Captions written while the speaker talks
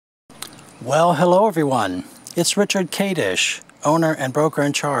Well, hello everyone. It's Richard Kadish, owner and broker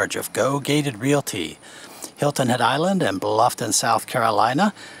in charge of Go Gated Realty, Hilton Head Island and Bluffton, South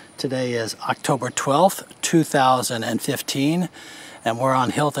Carolina. Today is October 12th, 2015, and we're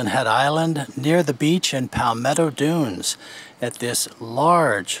on Hilton Head Island near the beach in Palmetto Dunes at this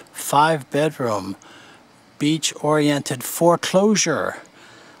large 5-bedroom beach-oriented foreclosure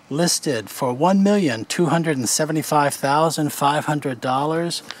listed for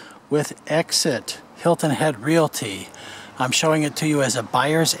 $1,275,500 with exit, Hilton Head Realty. I'm showing it to you as a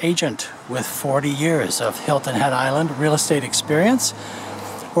buyer's agent with 40 years of Hilton Head Island real estate experience.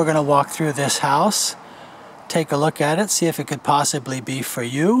 We're going to walk through this house, take a look at it, see if it could possibly be for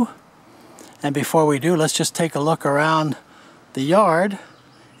you. And before we do, let's just take a look around the yard.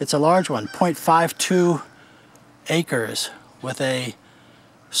 It's a large one, 0.52 acres with a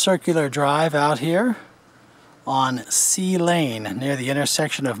circular drive out here on C Lane near the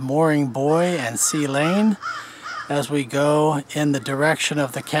intersection of Mooring Buoy and C Lane. As we go in the direction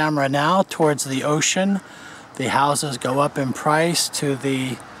of the camera now towards the ocean, the houses go up in price to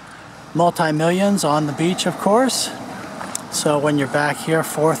the multi-millions on the beach, of course. So when you're back here,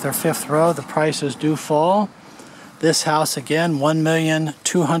 4th or 5th row, the prices do fall. This house again,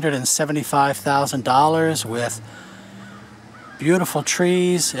 $1,275,000 with beautiful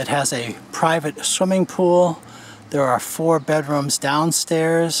trees. It has a private swimming pool. There are 4 bedrooms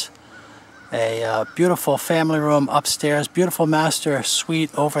downstairs, a beautiful family room upstairs, beautiful master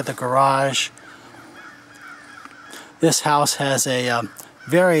suite over the garage. This house has a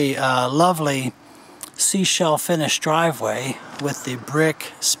very lovely seashell finished driveway with the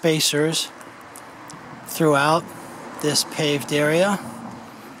brick spacers throughout this paved area.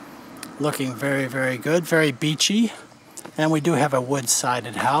 Looking very, very good, very beachy. And we do have a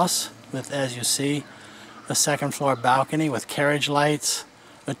wood-sided house with, as you see, a 2nd floor balcony with carriage lights,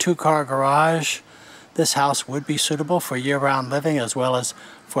 a 2-car garage. This house would be suitable for year-round living as well as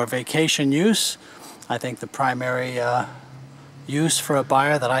for vacation use. I think the primary use for a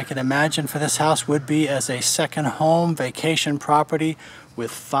buyer that I can imagine for this house would be as a second home vacation property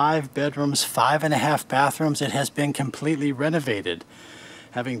with 5 bedrooms, 5.5 bathrooms. It has been completely renovated.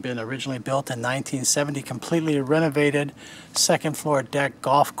 Having been originally built in 1970, completely renovated, 2nd floor deck,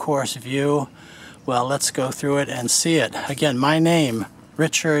 golf course view. Well, let's go through it and see it. Again, my name,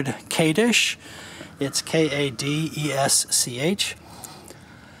 Richard Kadish. It's K-A-D-E-S-C-H.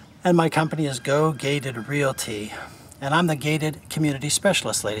 And my company is Go Gated Realty. And I'm the Gated Community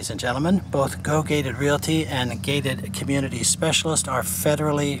Specialist, ladies and gentlemen. Both Go Gated Realty and Gated Community Specialist are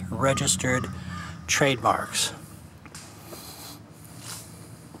federally registered trademarks.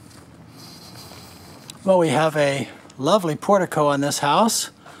 Well, we have a lovely portico on this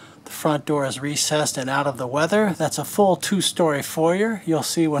house. The front door is recessed and out of the weather. That's a full 2-story foyer. You'll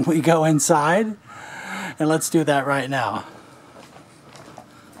see when we go inside. And let's do that right now.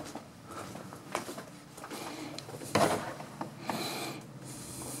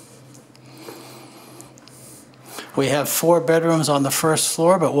 We have 4 bedrooms on the 1st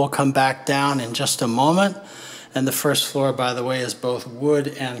floor, but we'll come back down in just a moment. And the 1st floor, by the way, is both wood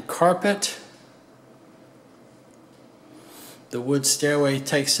and carpet. The wood stairway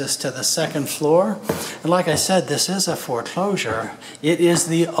takes us to the 2nd floor. And like I said, this is a foreclosure. It is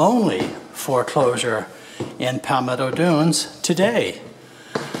the only foreclosure in Palmetto Dunes today.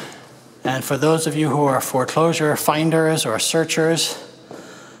 And for those of you who are foreclosure finders or searchers,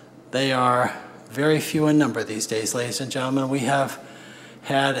 they are very few in number these days, ladies and gentlemen. We have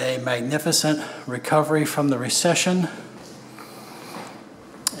had a magnificent recovery from the recession,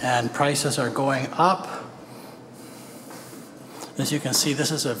 and prices are going up. As you can see,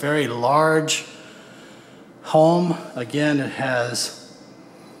 this is a very large home. Again, it has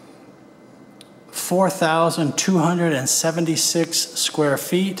 4,276 square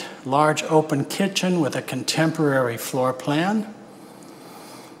feet, large open kitchen with a contemporary floor plan.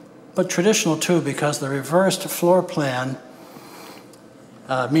 But traditional too, because the reversed floor plan,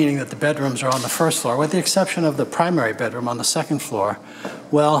 meaning that the bedrooms are on the 1st floor, with the exception of the primary bedroom on the 2nd floor.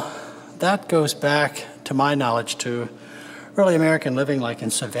 Well, that goes back, to my knowledge, to early American living, like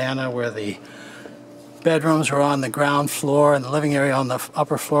in Savannah, where the bedrooms were on the ground floor and the living area on the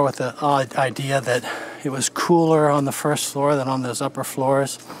upper floor, with the idea that it was cooler on the 1st floor than on those upper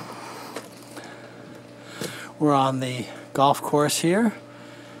floors. We're on the golf course here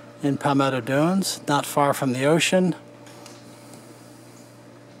in Palmetto Dunes, not far from the ocean.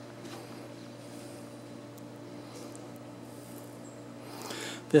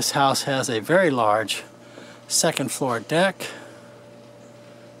 This house has a very large 2nd floor deck,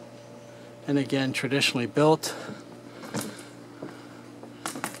 and again traditionally built.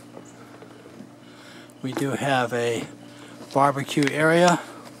 We do have a barbecue area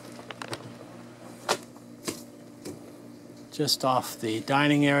just off the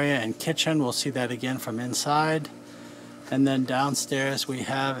dining area and kitchen. We'll see that again from inside. And then downstairs we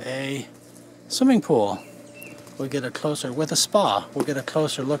have a swimming pool. We'll get a closer, with a spa. We'll get a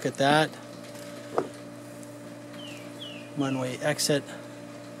closer look at that when we exit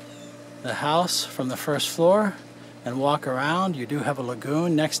the house from the first floor and walk around. You do have a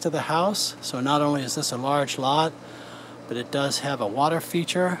lagoon next to the house, so not only is this a large lot, but it does have a water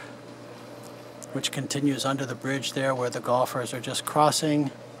feature which continues under the bridge there where the golfers are just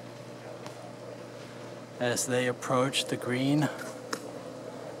crossing as they approach the green.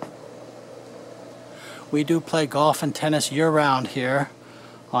 We do play golf and tennis year-round here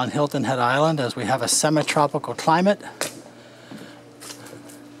on Hilton Head Island, as we have a semi-tropical climate.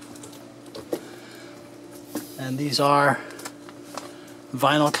 And these are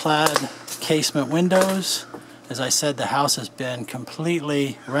vinyl-clad casement windows. As I said, the house has been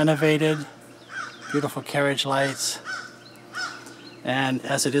completely renovated. Beautiful carriage lights. And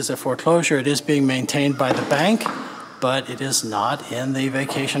as it is a foreclosure, it is being maintained by the bank, but it is not in the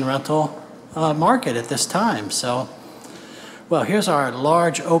vacation rental market at this time. So, well, here's our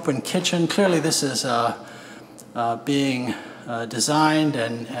large open kitchen. Clearly this is being designed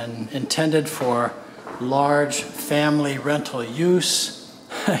and intended for large family rental use.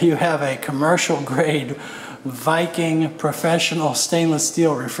 You have a commercial grade Viking professional stainless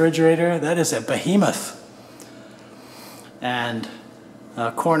steel refrigerator. That is a behemoth. And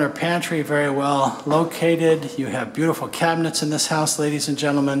a corner pantry, very well located. You have beautiful cabinets in this house, ladies and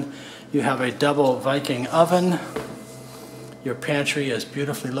gentlemen. You have a double Viking oven. Your pantry is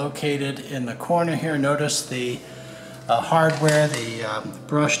beautifully located in the corner here. Notice the hardware, the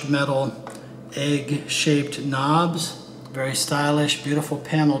brushed metal egg-shaped knobs. Very stylish, beautiful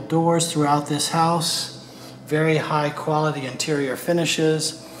paneled doors throughout this house. Very high quality interior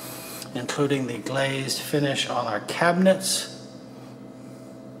finishes, including the glazed finish on our cabinets.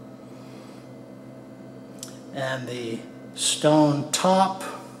 And the stone top,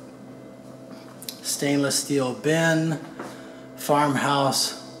 stainless steel bin,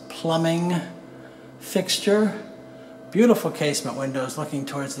 farmhouse plumbing fixture. Beautiful casement windows looking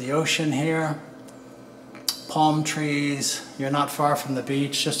towards the ocean here. Palm trees. You're not far from the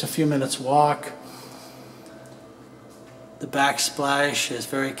beach, just a few minutes walk. The backsplash is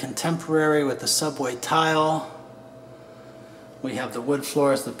very contemporary with the subway tile. We have the wood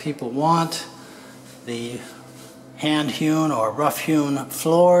floors that people want. The hand-hewn or rough-hewn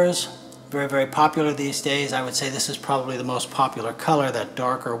floors. Very, very popular these days. I would say this is probably the most popular color, that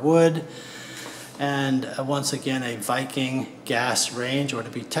darker wood. And once again, a Viking gas range, or to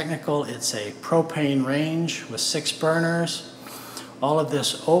be technical, it's a propane range with 6 burners. All of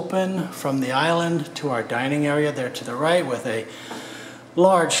this open from the island to our dining area there to the right, with a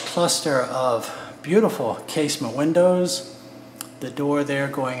large cluster of beautiful casement windows. The door there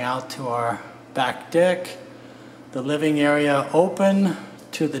going out to our back deck. The living area open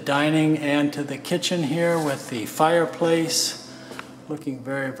to the dining and to the kitchen here with the fireplace looking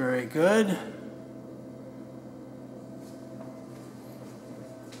very, very good.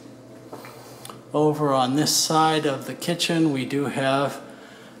 Over on this side of the kitchen, we do have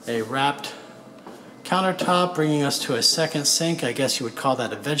a wrapped countertop, bringing us to a second sink. I guess you would call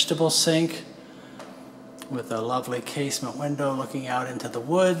that a vegetable sink, with a lovely casement window looking out into the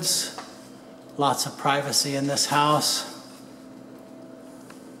woods. Lots of privacy in this house.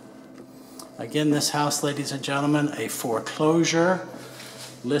 Again, this house, ladies and gentlemen, a foreclosure,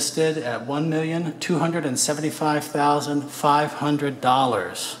 listed at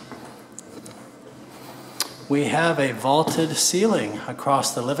 $1,275,500. We have a vaulted ceiling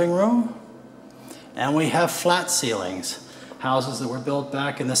across the living room, and we have flat ceilings. Houses that were built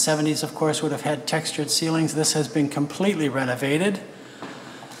back in the 70s, of course, would have had textured ceilings. This has been completely renovated.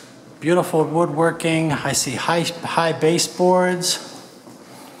 Beautiful woodworking. I see high baseboards.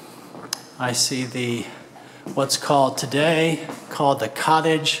 I see the what's called today called the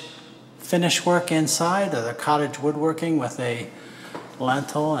cottage finish work inside, or the cottage woodworking with a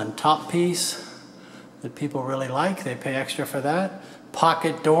lintel and top piece that people really like. They pay extra for that.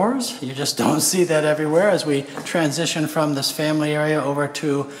 Pocket doors, you just don't see that everywhere, as we transition from this family area over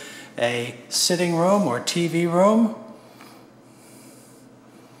to a sitting room or TV room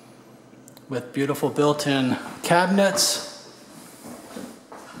with beautiful built-in cabinets.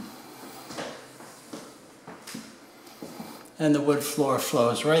 And the wood floor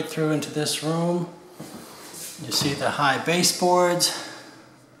flows right through into this room. You see the high baseboards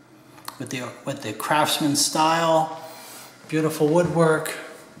with the craftsman style, beautiful woodwork,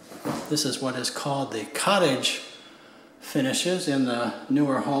 This is what is called the cottage finishes. In the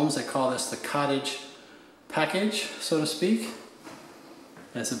newer homes, they call this the cottage package, so to speak,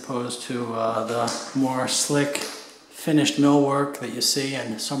 as opposed to the more slick finished millwork that you see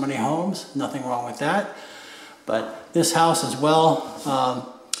in so many homes. Nothing wrong with that. But this house is well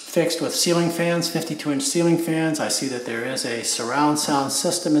fixed with ceiling fans, 52-inch ceiling fans. I see that there is a surround sound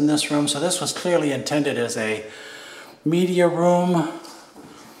system in this room, so this was clearly intended as a media room,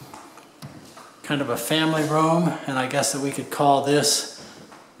 kind of a family room, and I guess that we could call this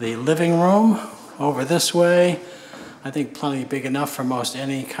the living room over this way. I think plenty big enough for most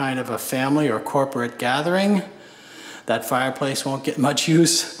any kind of a family or corporate gathering. That fireplace won't get much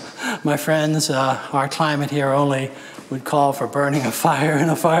use, my friends. Our climate here only would call for burning a fire in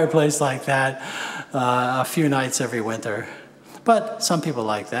a fireplace like that a few nights every winter. But some people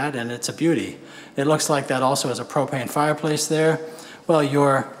like that, and it's a beauty. It looks like that also is a propane fireplace there. Well,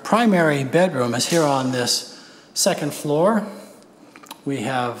 your primary bedroom is here on this second floor. We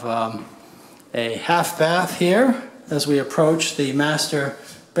have a half bath here as we approach the master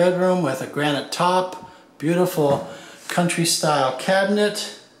bedroom with a granite top, beautiful country style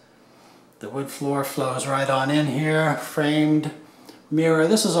cabinet. The wood floor flows right on in here, framed mirror.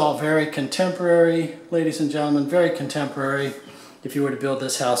 This is all very contemporary, ladies and gentlemen, very contemporary. If you were to build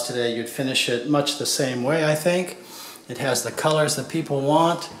this house today, you'd finish it much the same way, I think. It has the colors that people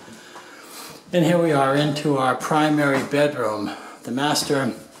want. And here we are into our primary bedroom. The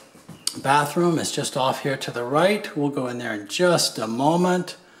master bathroom is just off here to the right. We'll go in there in just a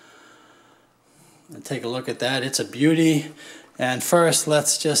moment and take a look at that. It's a beauty. And first,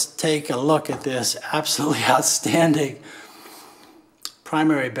 let's just take a look at this absolutely outstanding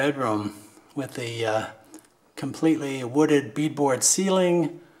primary bedroom with the completely wooded beadboard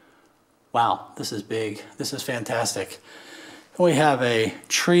ceiling. Wow, this is big. This is fantastic. We have a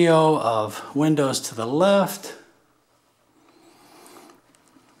trio of windows to the left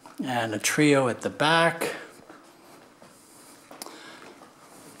and a trio at the back.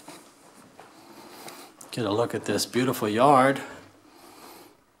 Get a look at this beautiful yard.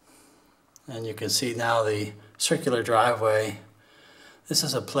 And you can see now the circular driveway. This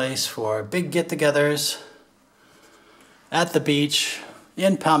is a place for big get-togethers at the beach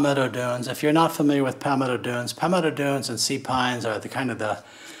in Palmetto Dunes. If you're not familiar with Palmetto Dunes and Sea Pines are the kind of the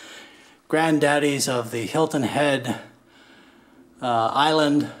granddaddies of the Hilton Head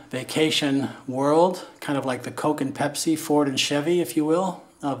island vacation world, kind of like the Coke and Pepsi, Ford and Chevy, if you will,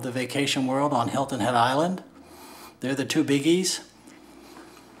 of the vacation world on Hilton Head Island. They're the two biggies.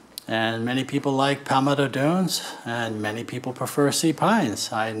 And many people like Palmetto Dunes, and many people prefer Sea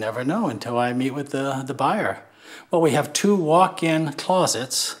Pines. I never know until I meet with the buyer. Well, we have two walk-in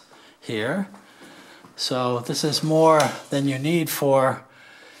closets here. So this is more than you need for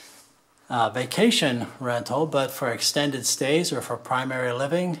vacation rental, but for extended stays or for primary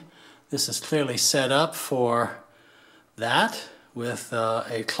living, this is clearly set up for that, with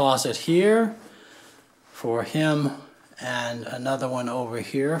a closet here for him and another one over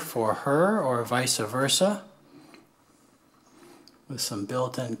here for her, or vice versa, with some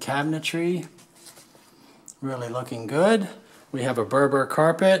built-in cabinetry. Really looking good. We have a Berber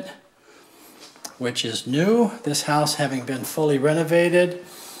carpet, which is new. This house having been fully renovated.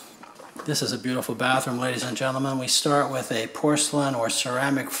 This is a beautiful bathroom, ladies and gentlemen. We start with a porcelain or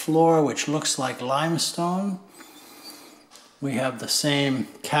ceramic floor, which looks like limestone. We have the same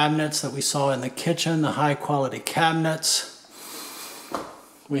cabinets that we saw in the kitchen, the high quality cabinets.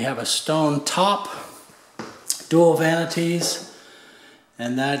 We have a stone top, dual vanities,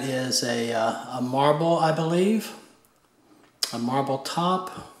 and that is a marble, I believe. A marble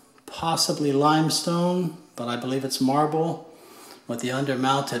top, possibly limestone, but I believe it's marble, with the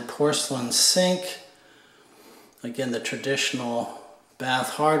undermounted porcelain sink. Again, the traditional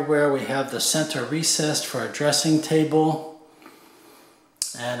bath hardware. We have the center recessed for a dressing table,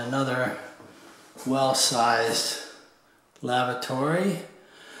 and another well-sized lavatory.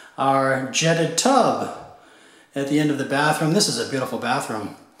 Our jetted tub at the end of the bathroom. This is a beautiful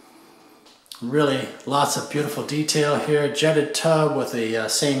bathroom. Really lots of beautiful detail here. Jetted tub with the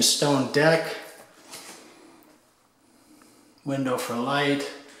same stone deck. Window for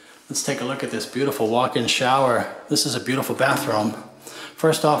light. Let's take a look at this beautiful walk-in shower. This is a beautiful bathroom.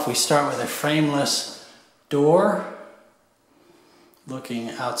 First off, we start with a frameless door,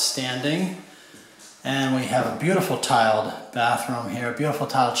 looking outstanding. And we have a beautiful tiled bathroom here, beautiful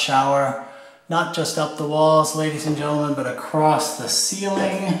tiled shower, not just up the walls, ladies and gentlemen, but across the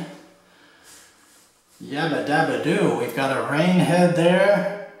ceiling. Yabba dabba doo, we've got a rain head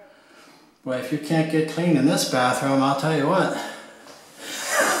there. Boy, if you can't get clean in this bathroom, I'll tell you what.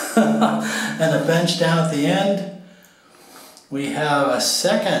 and a bench down at the end. We have a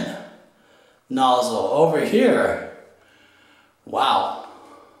second nozzle over here. Wow.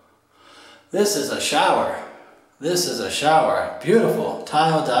 This is a shower. This is a shower. Beautiful.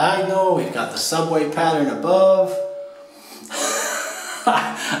 Tile diagonal. We've got the subway pattern above.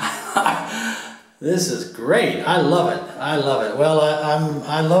 This is great. I love it. I love it. Well,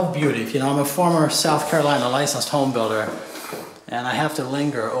 I love beauty. You know, I'm a former South Carolina licensed home builder, and I have to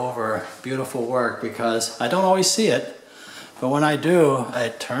linger over beautiful work because I don't always see it, but when I do,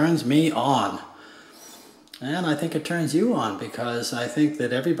 it turns me on. And I think it turns you on because I think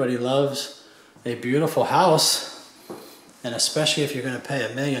that everybody loves a beautiful house, and especially if you're going to pay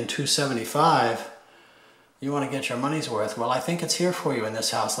 $1,275,000, you want to get your money's worth. Well, I think it's here for you in this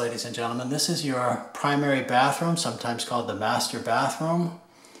house, ladies and gentlemen. This is your primary bathroom, sometimes called the master bathroom.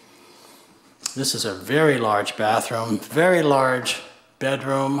 This is a very large bathroom, very large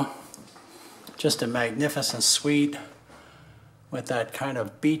bedroom, just a magnificent suite with that kind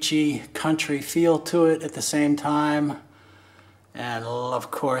of beachy country feel to it at the same time. And of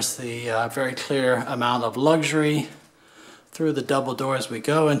course, the very clear amount of luxury. Through the double doors we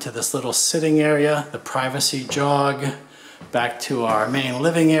go into this little sitting area, the privacy jog, back to our main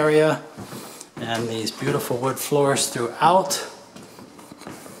living area, and these beautiful wood floors throughout.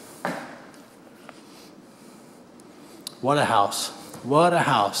 What a house. What a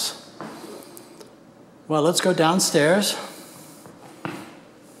house. Well, let's go downstairs.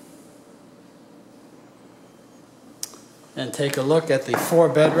 And take a look at the 4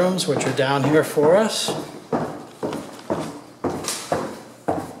 bedrooms which are down here for us.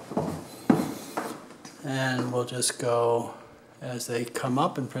 And we'll just go as they come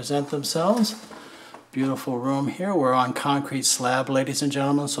up and present themselves. Beautiful room here. We're on concrete slab, ladies and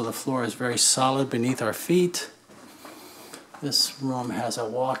gentlemen, so the floor is very solid beneath our feet. This room has a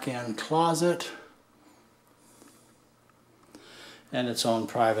walk-in closet and its own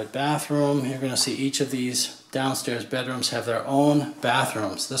private bathroom. You're going to see each of these downstairs bedrooms have their own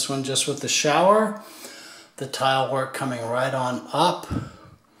bathrooms. This one just with the shower, the tile work coming right on up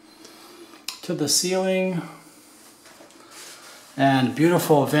to the ceiling, and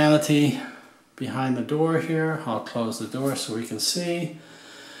beautiful vanity behind the door here. I'll close the door so we can see.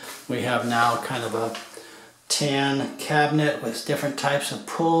 We have now kind of a tan cabinet with different types of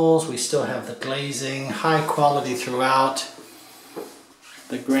pulls. We still have the glazing, high quality throughout.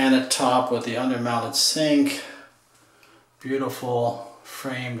 The granite top with the undermounted sink. Beautiful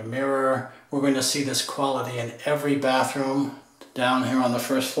framed mirror. We're going to see this quality in every bathroom down here on the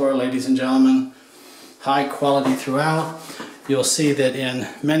first floor, ladies and gentlemen. High quality throughout. You'll see that in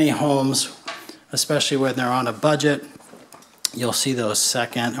many homes, especially when they're on a budget, you'll see those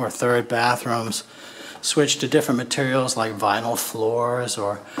second or third bathrooms switch to different materials like vinyl floors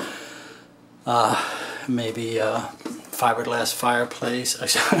or maybe fiberglass fireplace.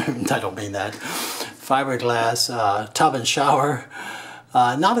 I don't mean that. Fiberglass tub and shower.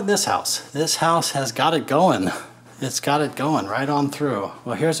 Not in this house. This house has got it going. It's got it going right on through.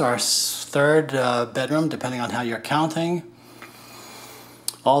 Well, here's our 3rd bedroom, depending on how you're counting.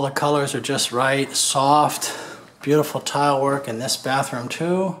 All the colors are just right, soft, beautiful tile work in this bathroom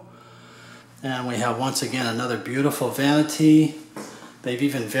too. And we have once again another beautiful vanity. They've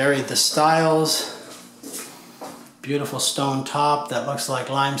even varied the styles. Beautiful stone top that looks like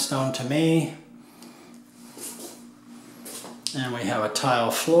limestone to me. And we have a tile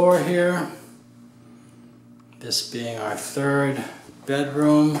floor here. This being our 3rd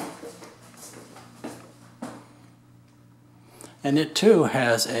bedroom. And it too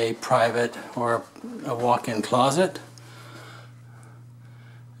has a private or a walk-in closet.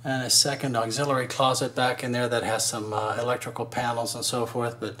 And a second auxiliary closet back in there that has some electrical panels and so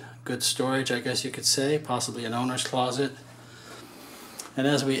forth, but good storage, I guess you could say, possibly an owner's closet. And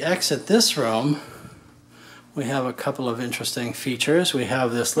as we exit this room, we have a couple of interesting features. We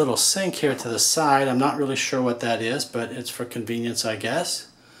have this little sink here to the side. I'm not really sure what that is, but it's for convenience, I guess.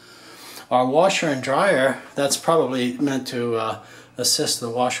 Our washer and dryer, that's probably meant to assist the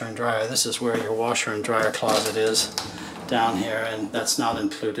washer and dryer. This is where your washer and dryer closet is down here, and that's not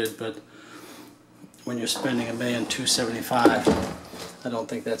included, but when you're spending $1,275,000, I don't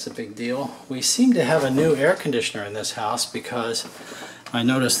think that's a big deal. We seem to have a new air conditioner in this house because I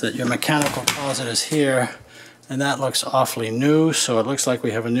noticed that your mechanical closet is here, and that looks awfully new, so it looks like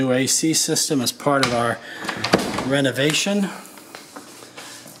we have a new AC system as part of our renovation.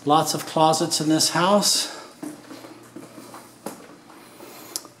 Lots of closets in this house.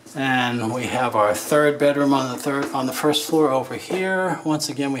 And we have our 3rd bedroom on the first floor over here. Once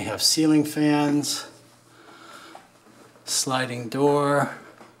again, we have ceiling fans, sliding door,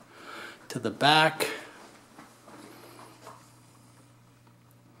 to the back.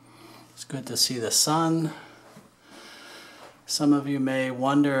 It's good to see the sun. Some of you may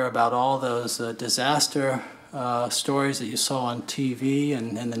wonder about all those disaster stories that you saw on TV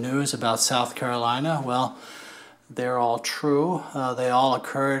and in the news about South Carolina. Well, they're all true. They all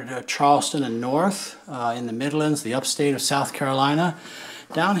occurred at Charleston and north, in the Midlands, the upstate of South Carolina.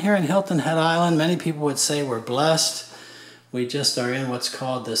 Down here in Hilton Head Island, many people would say we're blessed. We just are in what's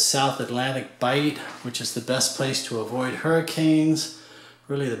called the South Atlantic Bight, which is the best place to avoid hurricanes.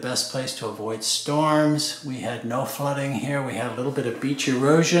 Really the best place to avoid storms. We had no flooding here. We had a little bit of beach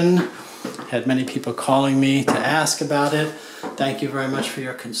erosion. Had many people calling me to ask about it. Thank you very much for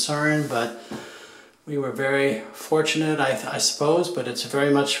your concern, but we were very fortunate, I suppose, but it's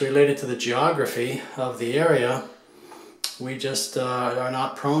very much related to the geography of the area. We just are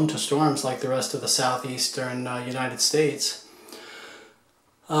not prone to storms like the rest of the southeastern United States.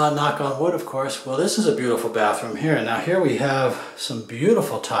 Knock on wood, of course. Well, this is a beautiful bathroom here. Now here we have some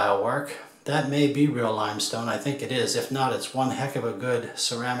beautiful tile work. That may be real limestone. I think it is. If not, it's one heck of a good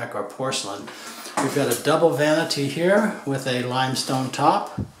ceramic or porcelain. We've got a double vanity here with a limestone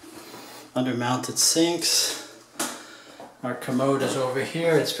top. Under-mounted sinks. Our commode is over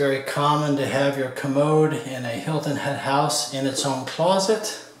here. It's very common to have your commode in a Hilton Head house in its own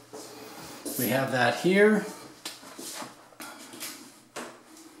closet. We have that here.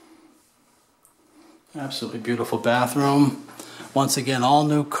 Absolutely beautiful bathroom. Once again, all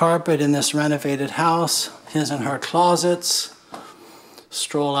new carpet in this renovated house. His and her closets.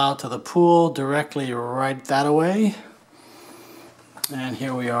 Stroll out to the pool directly right that way. And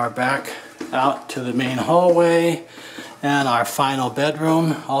here we are back out to the main hallway and our final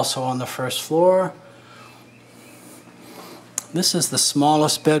bedroom, also on the first floor. This is the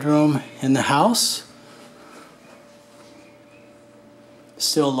smallest bedroom in the house.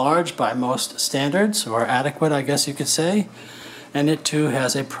 Still large by most standards, or adequate, I guess you could say. And it too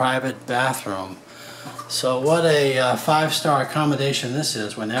has a private bathroom. So what a five-star accommodation this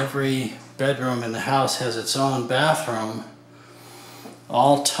is, when every bedroom in the house has its own bathroom.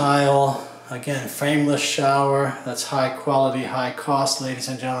 All tile, again, frameless shower. That's high quality, high cost, ladies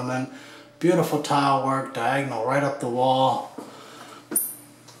and gentlemen. Beautiful tile work, diagonal right up the wall.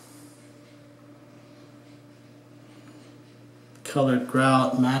 Colored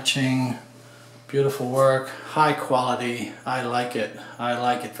grout matching, beautiful work, high quality. I like it. I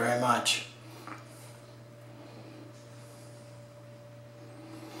like it very much.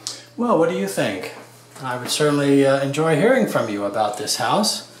 Well, what do you think? I would certainly enjoy hearing from you about this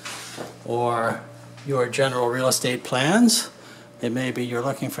house or your general real estate plans. It may be you're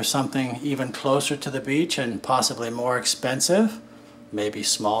looking for something even closer to the beach and possibly more expensive, maybe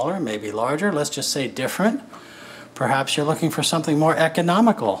smaller, maybe larger, let's just say different. Perhaps you're looking for something more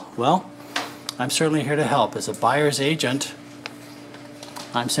economical. Well, I'm certainly here to help. As a buyer's agent,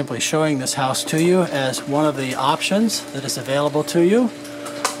 I'm simply showing this house to you as one of the options that is available to you.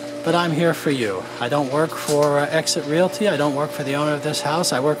 But I'm here for you. I don't work for Exit Realty. I don't work for the owner of this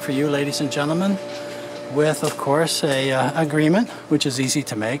house. I work for you, ladies and gentlemen, with, of course, a agreement, which is easy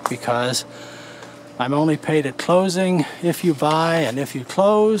to make because I'm only paid at closing if you buy and if you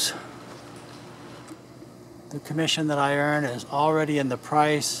close. The commission that I earn is already in the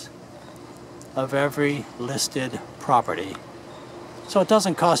price of every listed property. So it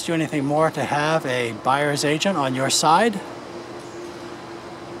doesn't cost you anything more to have a buyer's agent on your side.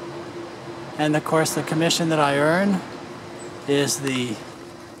 And of course the commission that I earn is the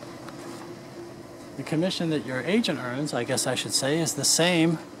commission that your agent earns, I guess I should say, is the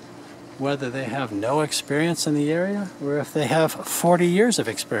same whether they have no experience in the area or if they have 40 years of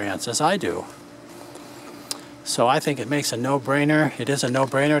experience, as I do. So I think it makes a no-brainer. It is a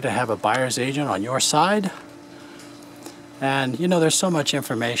no-brainer to have a buyer's agent on your side. And you know, there's so much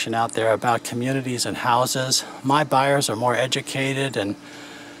information out there about communities and houses. My buyers are more educated and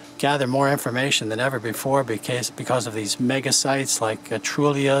gather more information than ever before because of these mega sites like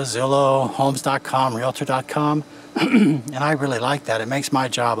Trulia, Zillow, Homes.com, Realtor.com. And I really like that. It makes my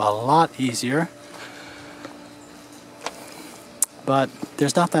job a lot easier. But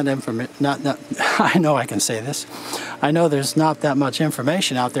there's not that information. I know I can say this. I know there's not that much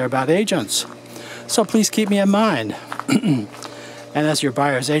information out there about agents. So please keep me in mind. And as your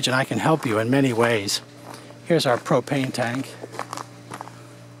buyer's agent, I can help you in many ways. Here's our propane tank.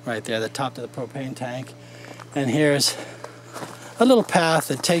 Right there, the top of the propane tank. And here's a little path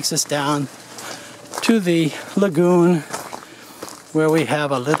that takes us down to the lagoon where we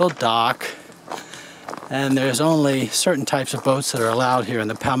have a little dock. And there's only certain types of boats that are allowed here in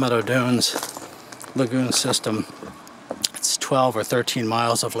the Palmetto Dunes lagoon system. It's 12 or 13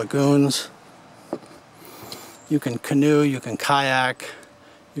 miles of lagoons. You can canoe, you can kayak,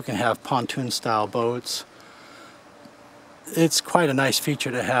 you can have pontoon-style boats. It's quite a nice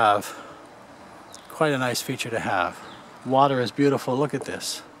feature to have. Quite a nice feature to have. Water is beautiful. Look at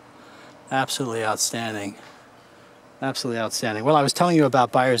this. Absolutely outstanding. Absolutely outstanding. Well, I was telling you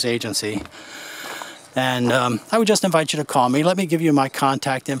about Buyer's Agency, and I would just invite you to call me. Let me give you my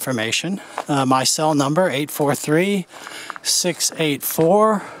contact information. My cell number,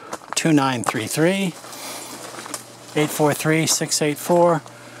 843-684-2933.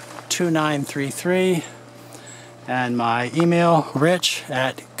 843-684-2933. And my email,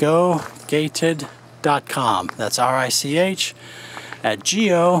 rich@gogated.com. That's R-I-C-H at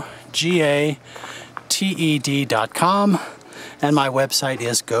GOGATED.com. And my website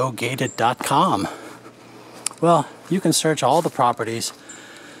is gogated.com. Well, you can search all the properties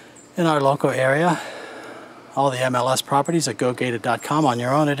in our local area, all the MLS properties at gogated.com on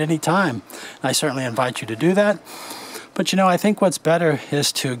your own at any time. I certainly invite you to do that. But you know, I think what's better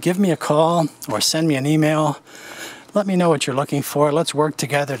is to give me a call or send me an email. Let me know what you're looking for. Let's work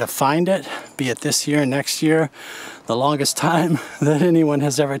together to find it, be it this year, next year. The longest time that anyone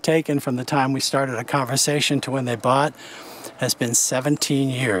has ever taken from the time we started a conversation to when they bought has been 17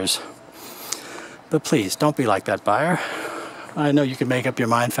 years. But please, don't be like that buyer. I know you can make up your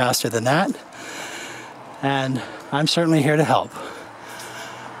mind faster than that. And I'm certainly here to help.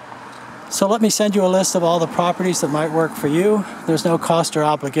 So let me send you a list of all the properties that might work for you. There's no cost or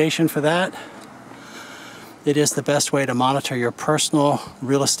obligation for that. It is the best way to monitor your personal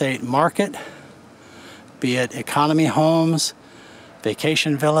real estate market, be it economy homes,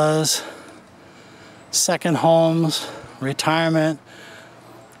 vacation villas, second homes, retirement,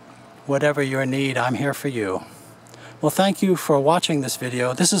 whatever your need, I'm here for you. Well, thank you for watching this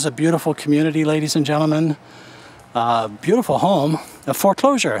video. This is a beautiful community, ladies and gentlemen. Beautiful home, a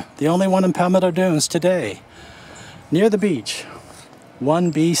foreclosure, the only one in Palmetto Dunes today, near the beach.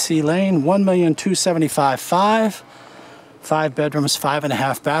 1 BC Lane, $1,275,500, 5 bedrooms,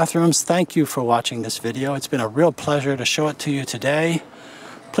 5.5 bathrooms. Thank you for watching this video. It's been a real pleasure to show it to you today.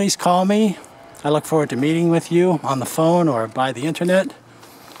 Please call me. I look forward to meeting with you on the phone or by the internet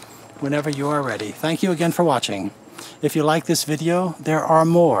whenever you are ready. Thank you again for watching. If you like this video, there are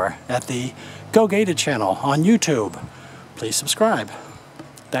more at the Go Gated channel on YouTube. Please subscribe.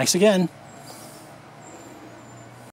 Thanks again.